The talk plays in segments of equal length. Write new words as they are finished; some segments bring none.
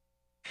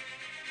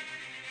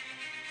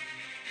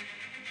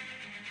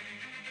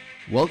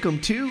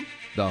Welcome to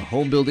the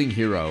Home Building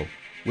Hero,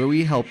 where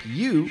we help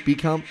you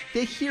become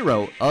the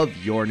hero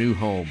of your new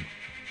home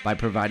by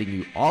providing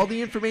you all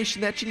the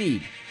information that you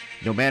need.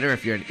 No matter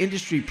if you're an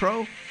industry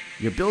pro,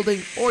 you're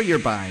building, or you're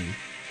buying,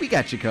 we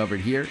got you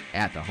covered here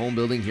at the Home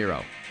Building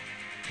Hero.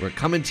 We're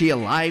coming to you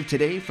live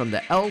today from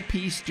the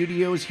LP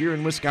Studios here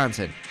in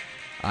Wisconsin.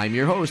 I'm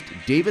your host,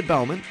 David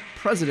Bellman,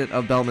 president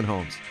of Bellman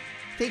Homes.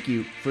 Thank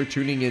you for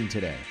tuning in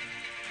today.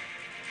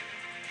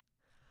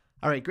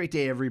 All right, great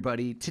day,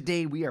 everybody.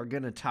 Today we are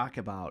going to talk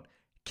about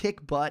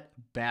kick-butt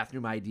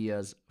bathroom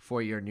ideas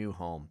for your new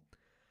home.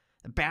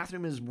 The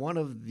bathroom is one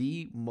of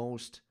the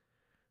most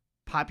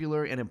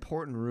popular and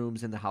important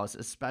rooms in the house,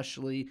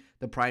 especially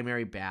the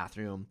primary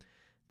bathroom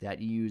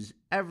that you use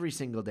every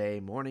single day,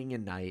 morning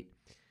and night.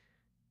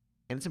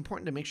 And it's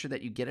important to make sure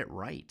that you get it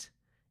right.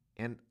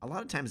 And a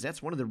lot of times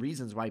that's one of the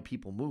reasons why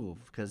people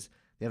move, because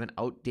they have an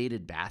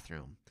outdated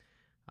bathroom,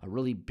 a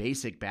really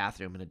basic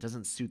bathroom, and it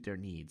doesn't suit their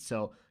needs.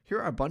 So here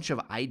are a bunch of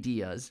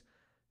ideas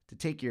to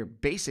take your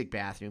basic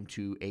bathroom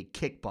to a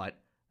kick-butt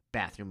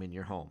bathroom in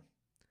your home.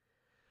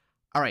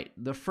 All right,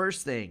 the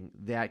first thing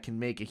that can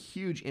make a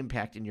huge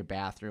impact in your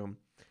bathroom,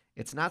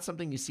 it's not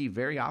something you see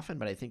very often,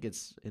 but I think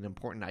it's an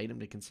important item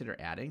to consider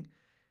adding.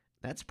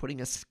 That's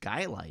putting a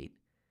skylight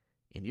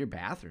in your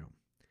bathroom.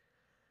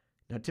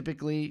 Now,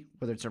 typically,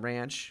 whether it's a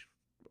ranch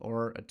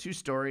or a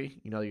two-story,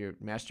 your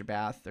master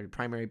bath or your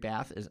primary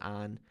bath is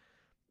on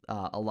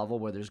a level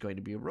where there's going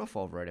to be a roof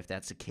over it. If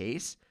that's the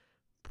case,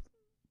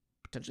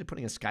 potentially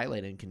putting a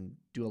skylight in can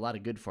do a lot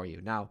of good for you.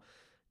 Now,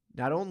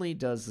 not only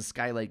does the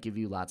skylight give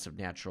you lots of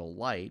natural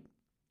light,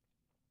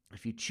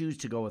 if you choose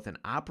to go with an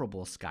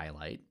operable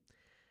skylight,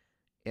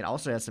 it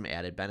also has some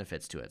added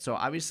benefits to it. So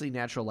obviously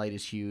natural light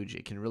is huge.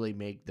 It can really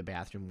make the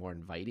bathroom more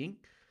inviting.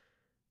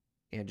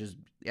 And just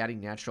adding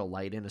natural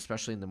light in,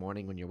 especially in the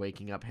morning when you're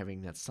waking up,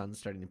 having that sun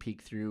starting to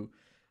peek through,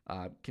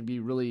 can be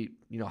really,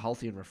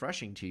 healthy and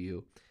refreshing to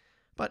you.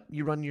 But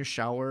you run your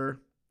shower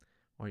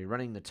or you're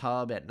running the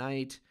tub at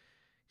night,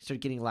 you start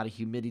getting a lot of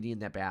humidity in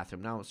that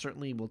bathroom. Now,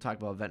 certainly we'll talk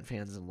about vent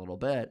fans in a little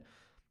bit,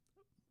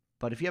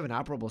 but if you have an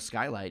operable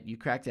skylight, you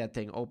crack that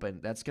thing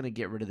open, that's going to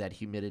get rid of that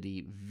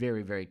humidity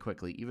very, very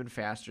quickly, even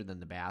faster than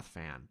the bath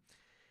fan.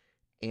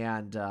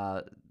 And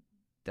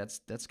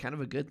that's kind of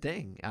a good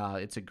thing.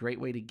 It's a great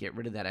way to get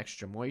rid of that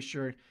extra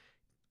moisture,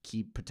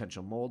 keep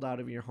potential mold out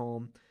of your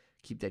home,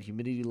 keep that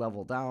humidity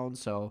level down.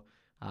 So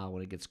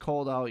when it gets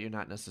cold out, you're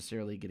not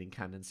necessarily getting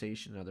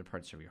condensation in other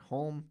parts of your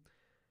home.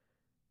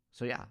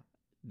 So yeah,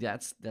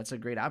 that's a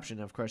great option.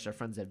 And of course, our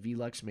friends at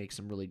Velux make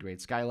some really great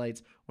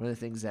skylights. One of the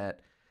things that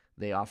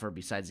they offer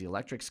besides the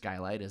electric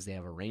skylight is they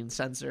have a rain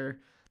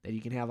sensor that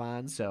you can have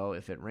on. So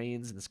if it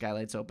rains and the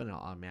skylight's open, it'll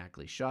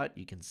automatically shut.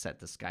 You can set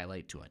the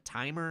skylight to a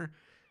timer,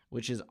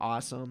 which is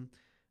awesome.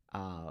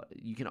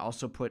 You can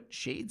also put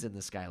shades in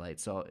the skylight.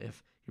 So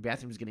if your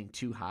bathroom is getting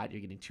too hot,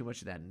 you're getting too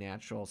much of that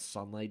natural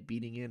sunlight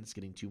beating in, it's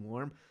getting too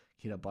warm,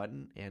 hit a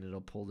button and it'll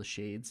pull the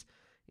shades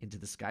into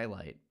the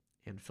skylight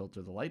and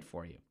filter the light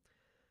for you.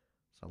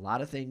 So a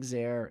lot of things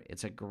there.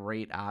 It's a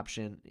great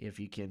option if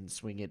you can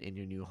swing it in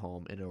your new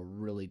home, and it'll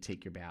really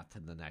take your bath to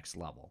the next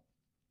level.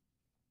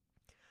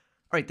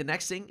 All right, the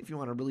next thing, if you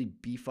want to really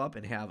beef up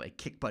and have a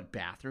kick-butt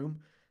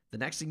bathroom, the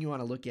next thing you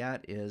want to look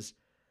at is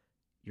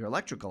your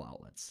electrical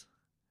outlets.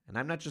 And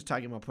I'm not just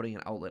talking about putting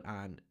an outlet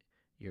on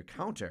your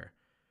counter.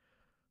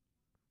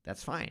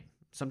 That's fine.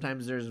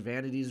 Sometimes there's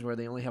vanities where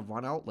they only have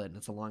one outlet and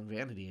it's a long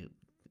vanity.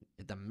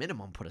 At the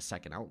minimum, put a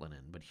second outlet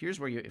in. But here's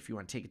where if you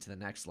want to take it to the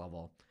next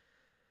level,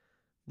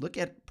 look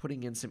at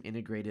putting in some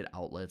integrated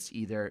outlets,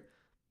 either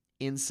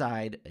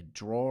inside a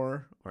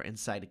drawer or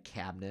inside a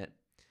cabinet.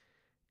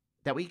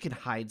 That way you can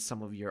hide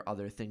some of your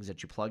other things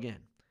that you plug in.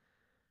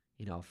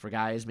 For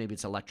guys, maybe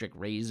it's electric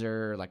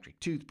razor, electric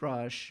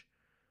toothbrush.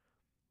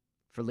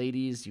 For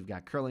ladies, you've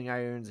got curling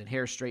irons and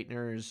hair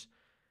straighteners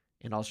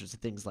and all sorts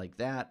of things like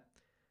that.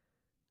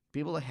 Be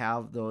able to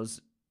have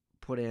those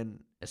put in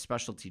a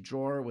specialty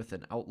drawer with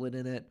an outlet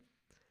in it.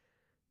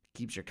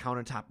 Keeps your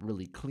countertop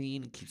really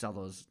clean. Keeps all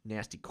those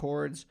nasty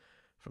cords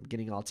from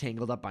getting all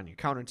tangled up on your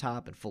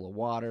countertop and full of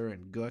water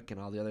and gook and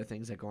all the other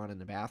things that go on in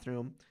the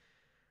bathroom.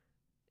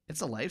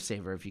 It's a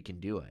lifesaver if you can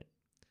do it.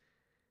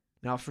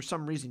 Now, if for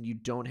some reason you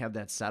don't have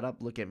that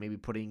setup, look at maybe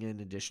putting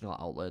in additional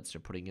outlets or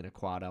putting in a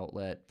quad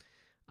outlet.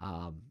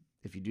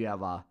 If you do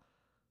have a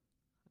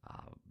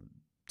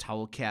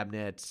towel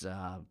cabinet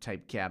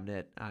type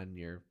cabinet on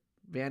your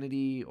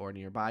vanity or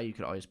nearby, you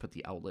could always put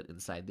the outlet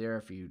inside there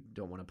if you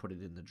don't want to put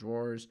it in the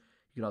drawers.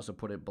 You could also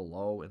put it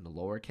below in the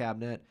lower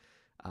cabinet.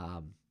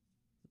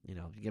 You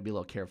gotta be a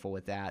little careful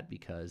with that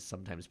because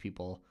sometimes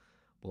people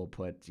will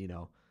put,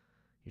 your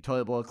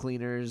toilet bowl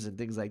cleaners and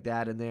things like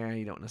that in there.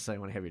 You don't necessarily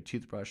want to have your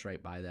toothbrush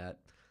right by that.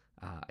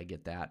 I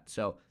get that.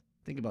 So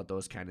think about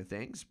those kind of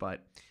things,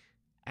 but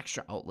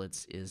extra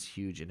outlets is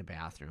huge in a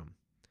bathroom.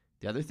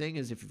 The other thing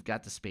is if you've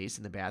got the space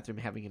in the bathroom,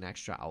 having an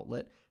extra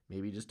outlet,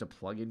 maybe just to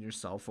plug in your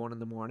cell phone in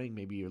the morning.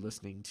 Maybe you're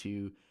listening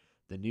to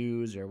the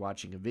news or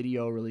watching a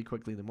video really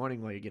quickly in the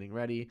morning while you're getting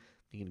ready.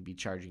 You can be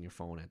charging your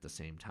phone at the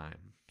same time.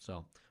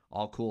 So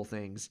all cool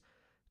things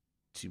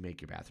to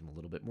make your bathroom a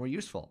little bit more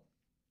useful.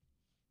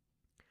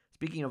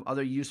 Speaking of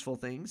other useful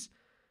things,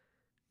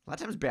 a lot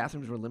of times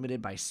bathrooms were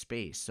limited by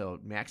space, so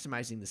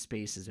maximizing the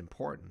space is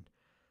important.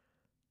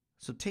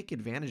 So take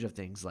advantage of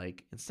things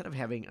like, instead of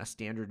having a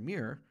standard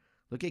mirror,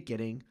 look at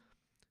getting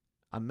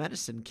a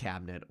medicine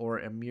cabinet or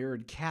a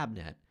mirrored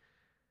cabinet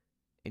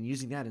and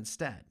using that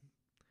instead.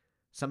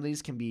 Some of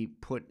these can be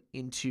put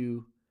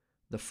into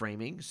the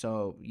framing,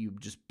 so you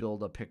just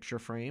build a picture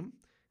frame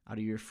out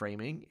of your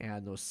framing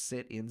and those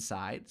sit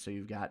inside. So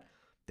you've got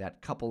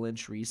that couple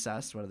inch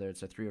recess, whether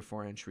it's a 3 or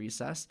 4 inch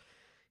recess,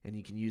 and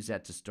you can use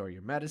that to store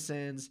your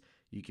medicines.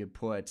 You could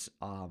put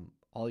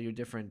all your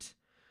different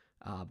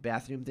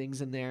bathroom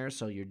things in there,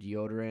 so your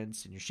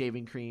deodorants and your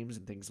shaving creams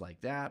and things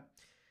like that.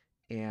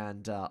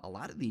 And a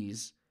lot of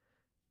these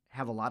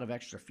have a lot of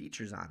extra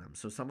features on them.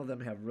 So some of them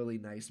have really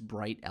nice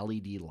bright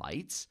LED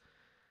lights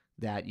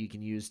that you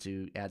can use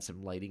to add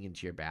some lighting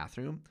into your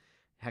bathroom.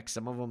 Heck,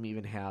 some of them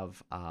even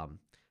have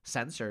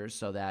sensors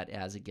so that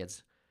as it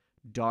gets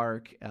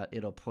dark,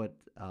 it'll put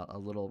a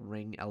little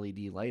ring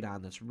LED light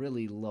on that's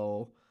really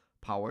low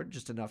powered,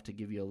 just enough to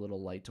give you a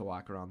little light to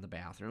walk around the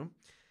bathroom.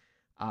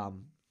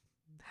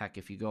 Heck,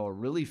 if you go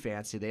really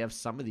fancy, they have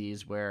some of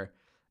these where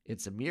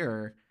it's a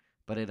mirror,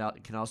 but it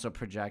can also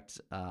project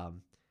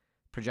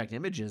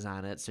images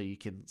on it, so you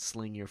can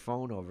sling your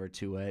phone over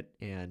to it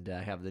and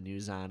have the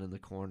news on in the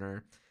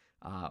corner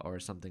or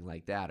something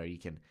like that. Or you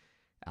can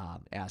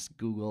ask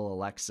Google,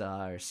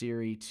 Alexa, or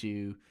Siri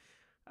to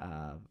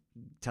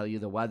tell you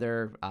the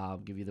weather,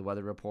 give you the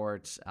weather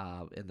reports,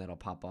 and that'll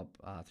pop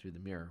up through the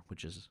mirror,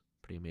 which is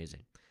pretty amazing.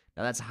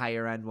 Now that's a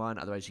higher end one.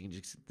 Otherwise, you can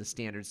just the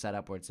standard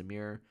setup where it's a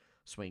mirror,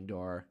 swing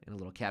door, and a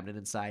little cabinet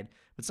inside.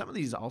 But some of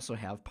these also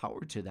have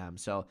power to them,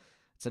 so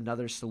it's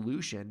another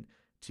solution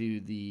to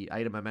the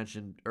item I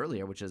mentioned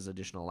earlier, which is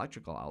additional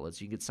electrical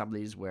outlets. You can get some of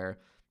these where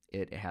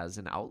it has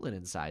an outlet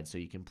inside, so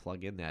you can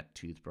plug in that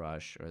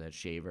toothbrush or that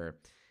shaver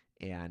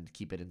and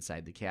keep it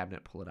inside the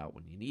cabinet, pull it out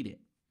when you need it.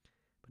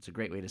 But it's a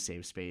great way to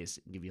save space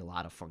and give you a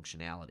lot of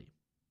functionality.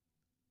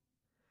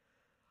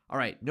 All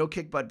right, no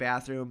kick butt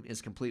bathroom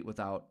is complete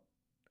without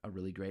a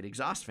really great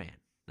exhaust fan.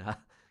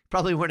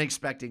 Probably weren't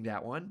expecting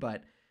that one,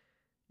 but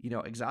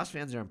exhaust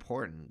fans are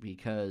important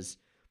because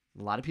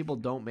a lot of people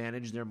don't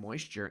manage their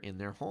moisture in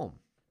their home.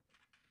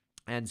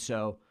 And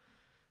so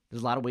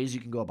there's a lot of ways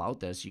you can go about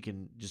this. You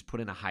can just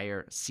put in a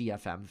higher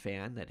CFM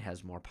fan that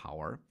has more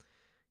power.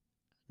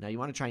 Now you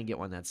want to try and get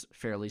one that's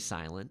fairly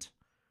silent.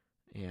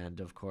 And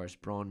of course,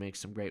 Braun makes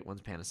some great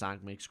ones.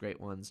 Panasonic makes great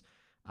ones.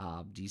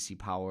 DC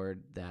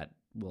powered that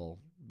will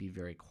be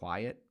very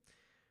quiet.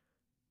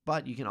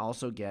 But you can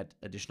also get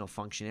additional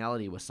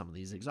functionality with some of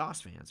these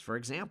exhaust fans. For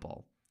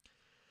example,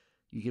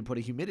 you can put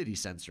a humidity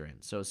sensor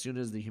in. So as soon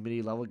as the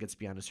humidity level gets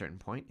beyond a certain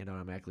point, it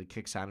automatically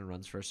kicks on and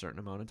runs for a certain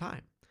amount of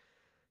time.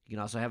 You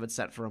can also have it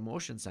set for a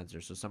motion sensor.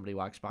 So somebody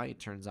walks by, it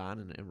turns on,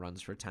 and it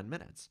runs for 10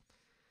 minutes.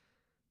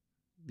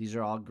 These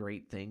are all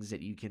great things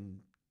that you can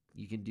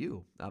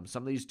do.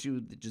 Some of these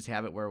too just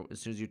have it where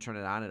as soon as you turn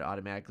it on, it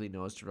automatically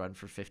knows to run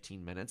for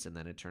 15 minutes, and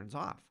then it turns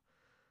off.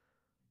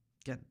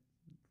 Again,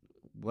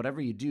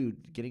 whatever you do,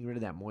 getting rid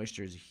of that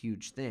moisture is a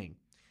huge thing.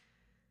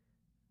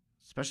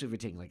 Especially if you're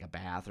taking like a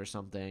bath or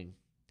something,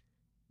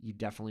 you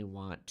definitely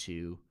want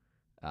to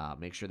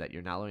make sure that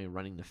you're not only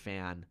running the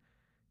fan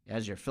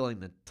as you're filling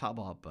the tub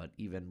up, but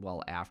even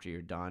well after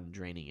you're done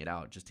draining it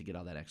out, just to get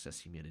all that excess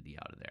humidity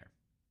out of there.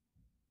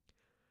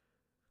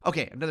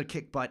 Okay, another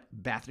kick butt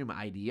bathroom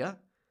idea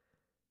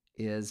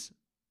is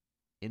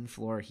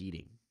in-floor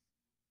heating.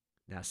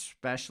 Now,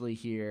 especially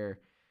here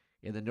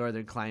in the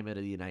northern climate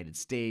of the United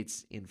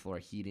States, in-floor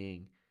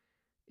heating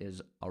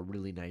is a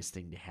really nice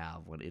thing to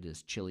have when it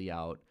is chilly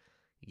out.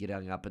 You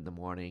get up in the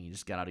morning, you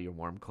just got out of your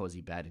warm,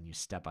 cozy bed, and you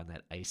step on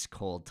that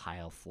ice-cold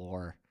tile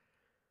floor.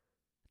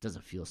 It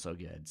doesn't feel so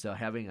good. So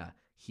having a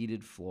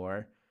heated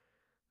floor,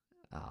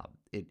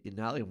 it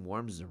not only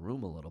warms the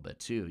room a little bit,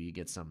 too. You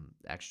get some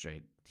extra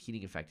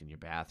heating effect in your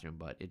bathroom,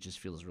 but it just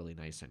feels really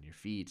nice on your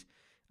feet.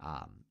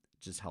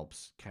 It just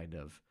helps kind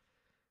of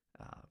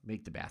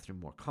make the bathroom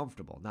more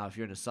comfortable. Now, if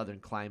you're in a southern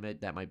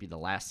climate, that might be the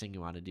last thing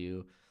you want to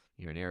do.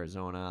 You're in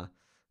Arizona.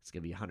 It's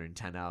going to be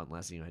 110 out, and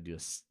last thing you want to do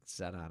is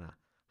set on a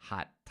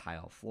hot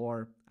tile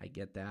floor. I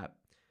get that.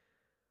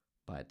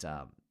 But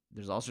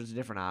there's all sorts of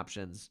different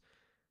options.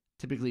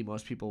 Typically,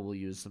 most people will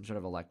use some sort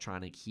of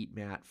electronic heat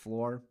mat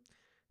floor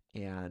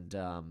and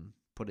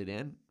put it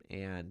in.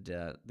 And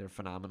they're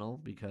phenomenal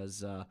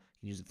because you can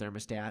use a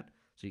thermostat.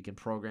 So you can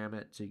program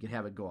it so you can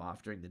have it go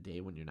off during the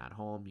day when you're not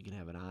home. You can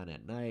have it on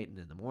at night and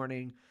in the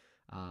morning.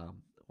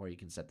 Or you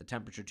can set the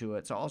temperature to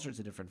it. So all sorts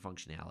of different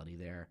functionality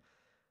there.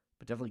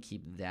 But definitely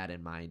keep that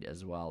in mind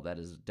as well. That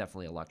is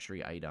definitely a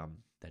luxury item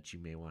that you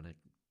may want to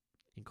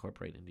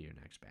incorporate into your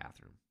next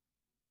bathroom.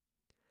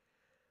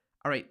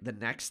 All right, the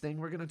next thing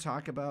we're going to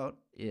talk about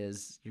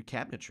is your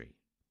cabinetry.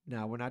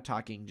 Now, we're not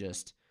talking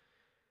just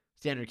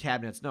standard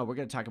cabinets. No, we're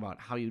going to talk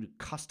about how you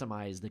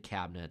customize the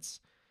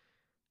cabinets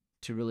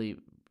to really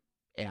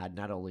add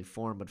not only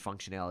form but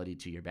functionality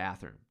to your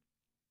bathroom.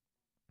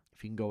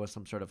 If you can go with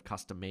some sort of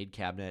custom made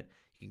cabinet,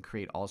 you can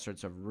create all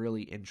sorts of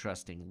really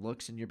interesting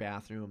looks in your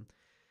bathroom.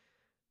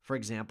 For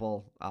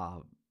example,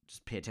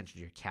 just pay attention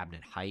to your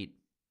cabinet height.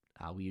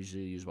 We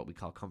usually use what we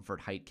call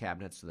comfort height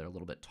cabinets, so they're a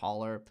little bit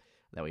taller.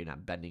 That way you're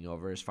not bending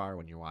over as far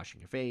when you're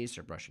washing your face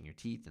or brushing your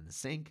teeth in the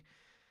sink.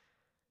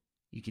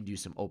 You can do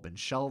some open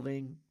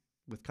shelving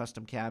with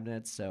custom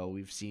cabinets. So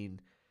we've seen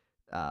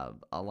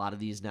a lot of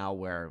these now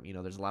where,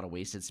 there's a lot of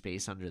wasted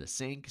space under the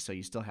sink. So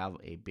you still have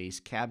a base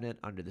cabinet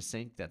under the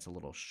sink that's a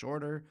little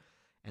shorter.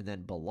 And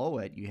then below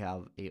it, you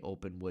have a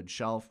open wood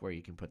shelf where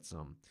you can put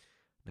some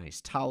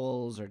nice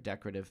towels or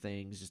decorative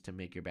things just to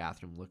make your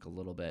bathroom look a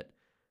little bit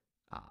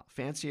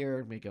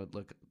fancier, make it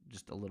look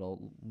just a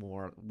little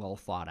more well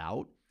thought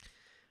out.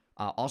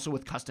 Also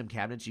with custom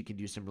cabinets, you can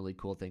do some really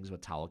cool things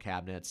with towel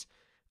cabinets.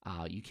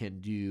 You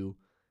can do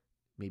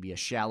maybe a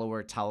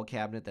shallower towel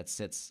cabinet that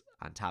sits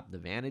on top of the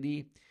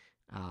vanity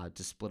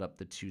to split up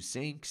the two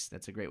sinks.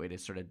 That's a great way to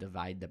sort of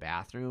divide the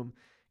bathroom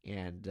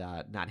and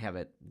not have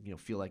it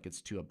feel like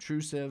it's too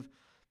obtrusive.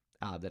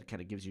 That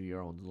kind of gives you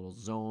your own little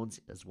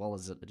zones as well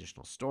as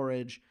additional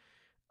storage.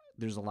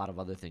 There's a lot of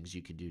other things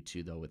you can do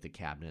too, though, with the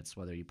cabinets,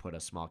 whether you put a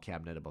small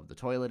cabinet above the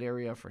toilet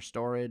area for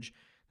storage.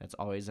 That's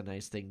always a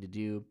nice thing to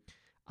do.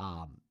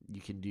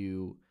 You can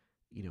do,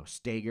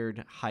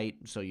 staggered height.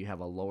 So you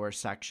have a lower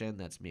section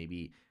that's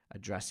maybe a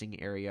dressing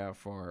area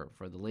for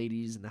the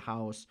ladies in the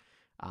house.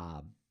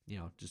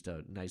 Just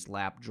a nice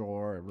lap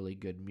drawer, a really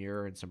good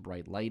mirror, and some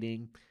bright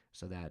lighting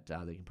so that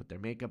they can put their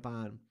makeup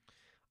on.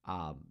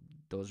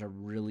 Those are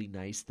really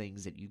nice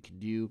things that you can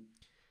do.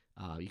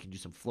 You can do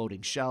some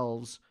floating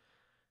shelves,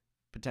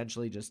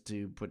 potentially just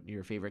to put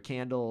your favorite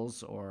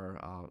candles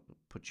or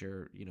put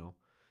your,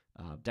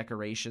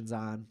 decorations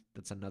on.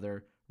 That's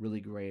another really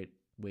great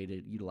way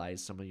to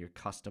utilize some of your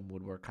custom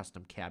woodwork,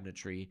 custom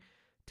cabinetry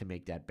to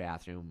make that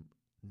bathroom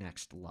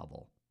next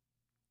level.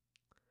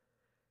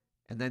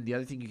 And then the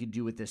other thing you can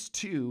do with this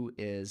too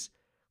is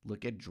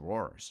look at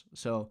drawers.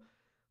 So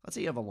let's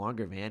say you have a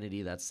longer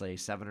vanity that's say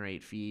 7 or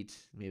 8 feet.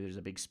 Maybe there's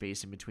a big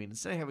space in between.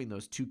 Instead of having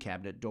those 2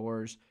 cabinet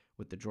doors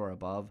with the drawer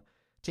above,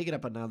 take it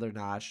up another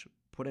notch,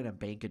 put in a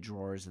bank of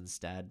drawers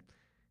instead.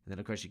 And then,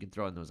 of course, you can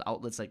throw in those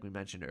outlets like we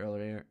mentioned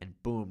earlier, and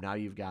boom, now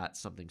you've got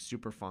something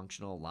super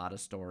functional, a lot of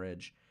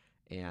storage,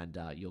 and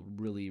you'll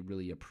really,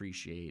 really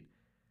appreciate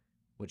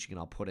what you can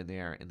all put in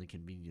there and the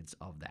convenience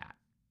of that.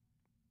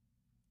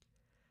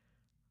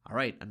 All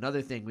right,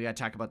 another thing, we got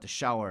to talk about the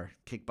shower,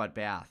 kick butt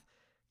bath.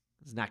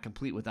 It's not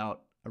complete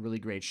without a really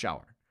great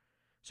shower.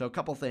 So a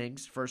couple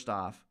things. First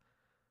off,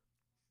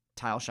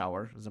 tile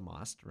shower is a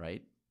must,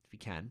 right? If you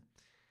can.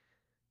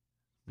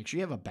 Make sure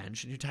you have a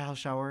bench in your tile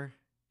shower.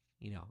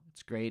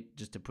 It's great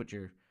just to put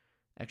your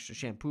extra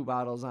shampoo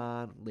bottles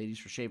on. Ladies,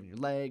 for shaving your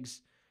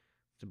legs.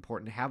 It's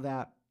important to have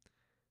that.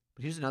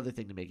 But here's another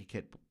thing to make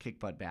a kick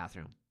butt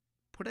bathroom.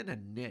 Put in a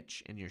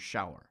niche in your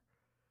shower.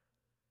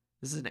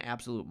 This is an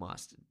absolute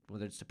must.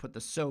 Whether it's to put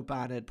the soap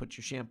on it, put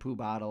your shampoo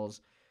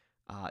bottles.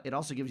 It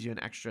also gives you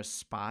an extra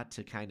spot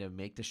to kind of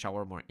make the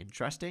shower more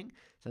interesting.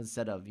 So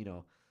instead of,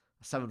 a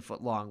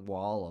 7-foot long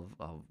wall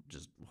of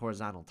just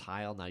horizontal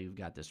tile, now you've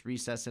got this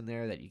recess in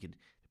there that you could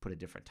put a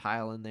different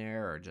tile in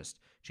there or just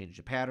change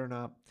the pattern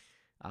up.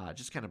 It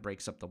just kind of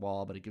breaks up the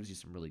wall, but it gives you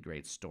some really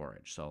great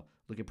storage. So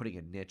look at putting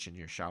a niche in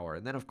your shower.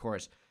 And then, of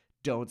course,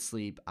 don't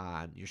sleep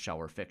on your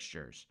shower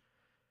fixtures.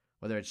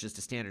 Whether it's just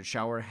a standard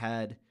shower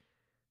head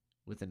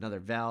with another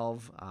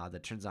valve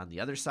that turns on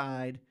the other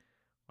side,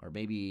 or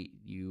maybe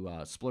you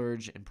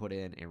splurge and put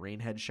in a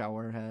rain head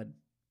shower head.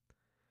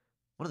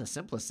 One of the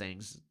simplest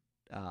things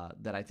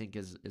that I think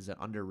is an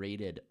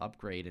underrated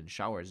upgrade in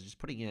showers is just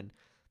putting in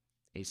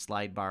a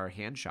slide bar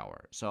hand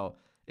shower. So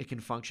it can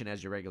function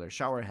as your regular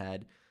shower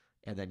head,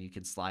 and then you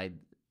can slide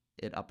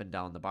it up and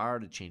down the bar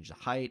to change the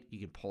height. You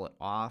can pull it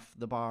off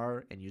the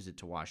bar and use it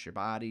to wash your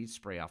body,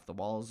 spray off the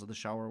walls of the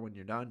shower when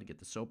you're done to get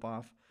the soap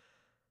off.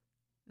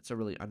 It's a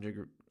really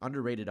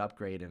underrated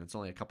upgrade, and it's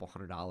only a couple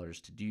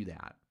 $100 to do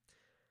that.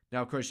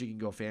 Now, of course, you can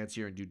go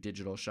fancier and do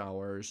digital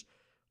showers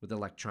with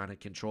electronic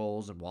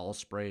controls and wall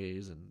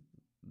sprays and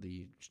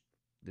the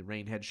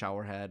rain head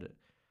shower head.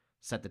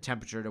 Set the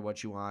temperature to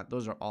what you want.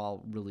 Those are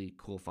all really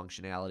cool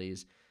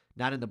functionalities.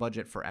 Not in the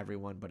budget for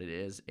everyone, but it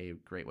is a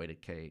great way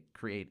to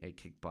create a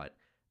kick butt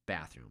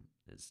bathroom,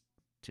 is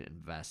to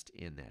invest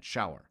in that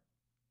shower.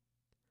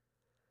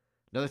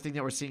 Another thing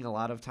that we're seeing a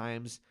lot of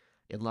times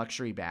in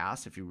luxury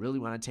baths, if you really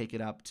want to take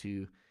it up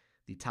to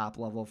the top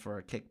level for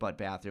a kick butt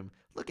bathroom,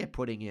 look at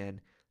putting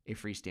in a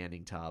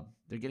freestanding tub.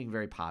 They're getting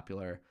very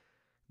popular.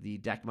 The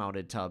deck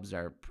mounted tubs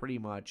are pretty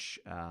much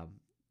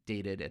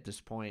dated at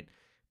this point,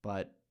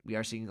 but we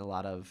are seeing a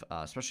lot of,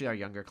 especially our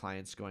younger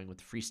clients, going with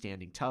the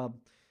freestanding tub.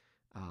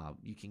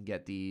 You can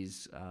get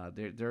these.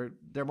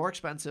 They're more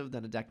expensive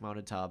than a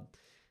deck-mounted tub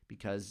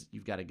because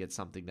you've got to get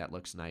something that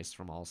looks nice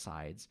from all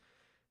sides.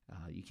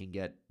 You can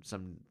get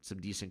some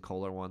decent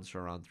Kohler ones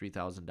for around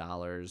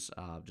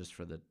 $3,000 just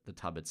for the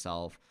tub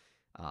itself.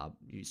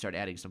 You start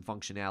adding some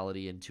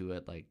functionality into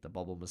it, like the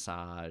bubble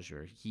massage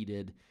or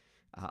heated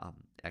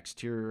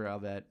exterior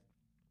of it,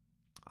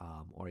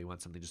 or you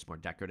want something just more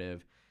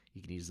decorative.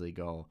 You can easily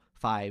go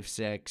 $5,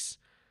 $6,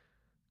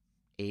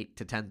 $8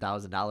 to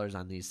 $10,000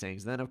 on these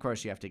things. And then, of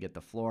course, you have to get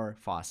the floor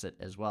faucet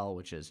as well,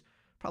 which is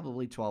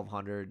probably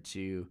 $1,200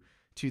 to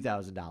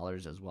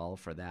 $2,000 as well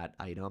for that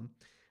item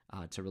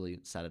to really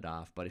set it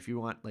off. But if you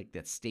want like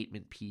that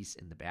statement piece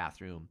in the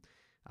bathroom,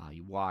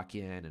 you walk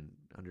in and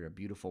under a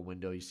beautiful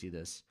window, you see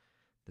this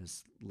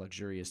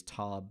luxurious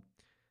tub.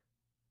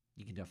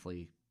 You can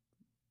definitely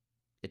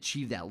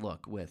achieve that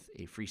look with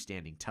a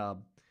freestanding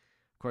tub.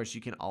 Of course,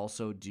 you can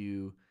also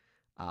do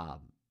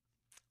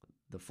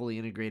the fully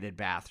integrated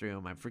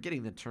bathroom. I'm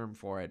forgetting the term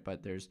for it,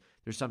 but there's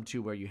some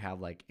too where you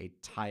have like a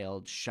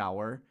tiled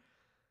shower,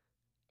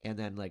 and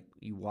then like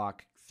you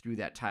walk through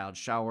that tiled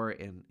shower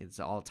and it's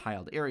an all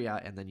tiled area,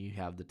 and then you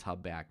have the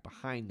tub back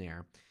behind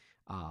there.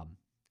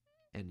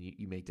 And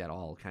you make that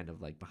all kind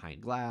of like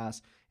behind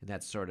glass, and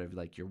that's sort of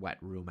like your wet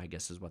room, I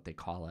guess is what they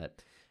call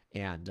it.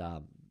 And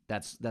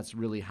that's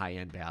really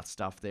high-end bath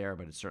stuff there,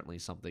 but it's certainly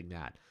something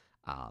that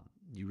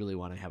you really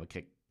want to have a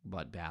kick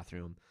butt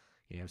bathroom.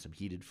 You have some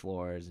heated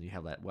floors, and you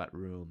have that wet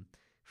room,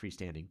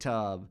 freestanding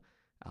tub,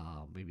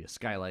 maybe a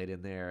skylight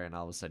in there, and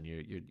all of a sudden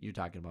you're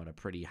talking about a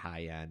pretty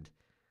high-end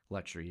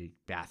luxury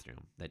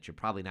bathroom that you're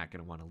probably not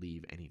going to want to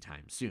leave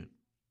anytime soon.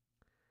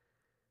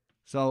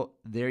 So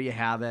there you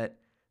have it.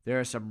 There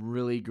are some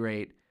really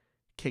great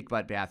kick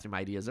butt bathroom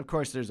ideas. Of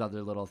course, there's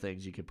other little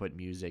things you could put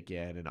music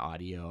in and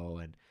audio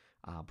and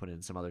put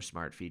in some other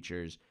smart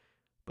features.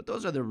 But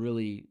those are the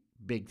really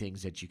big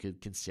things that you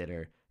could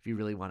consider if you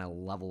really want to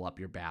level up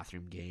your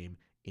bathroom game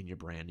in your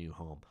brand new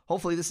home.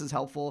 Hopefully this is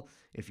helpful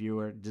if you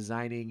are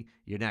designing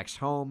your next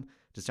home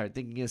to start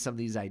thinking of some of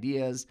these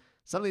ideas.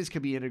 Some of these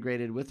could be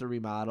integrated with the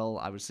remodel.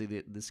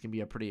 Obviously, this can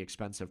be a pretty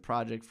expensive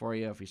project for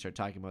you if you start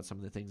talking about some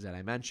of the things that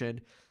I mentioned,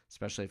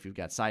 especially if you've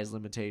got size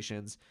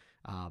limitations.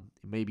 It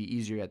may be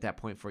easier at that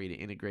point for you to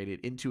integrate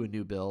it into a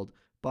new build,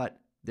 but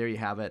there you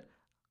have it.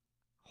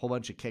 Whole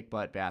bunch of kick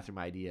butt bathroom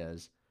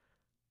ideas.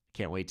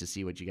 Can't wait to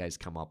see what you guys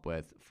come up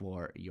with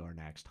for your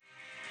next.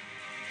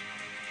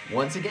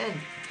 Once again,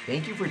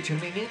 thank you for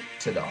tuning in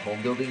to the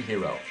Home Building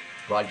Hero,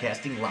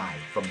 broadcasting live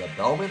from the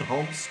Bellman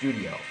Home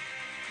Studio.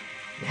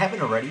 If you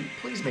haven't already,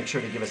 please make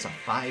sure to give us a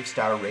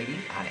 5-star rating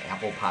on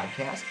Apple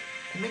Podcasts,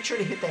 and make sure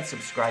to hit that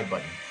subscribe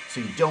button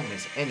so you don't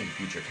miss any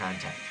future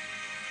content.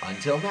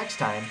 Until next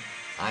time,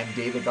 I'm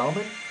David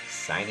Bellman,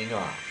 signing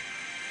off.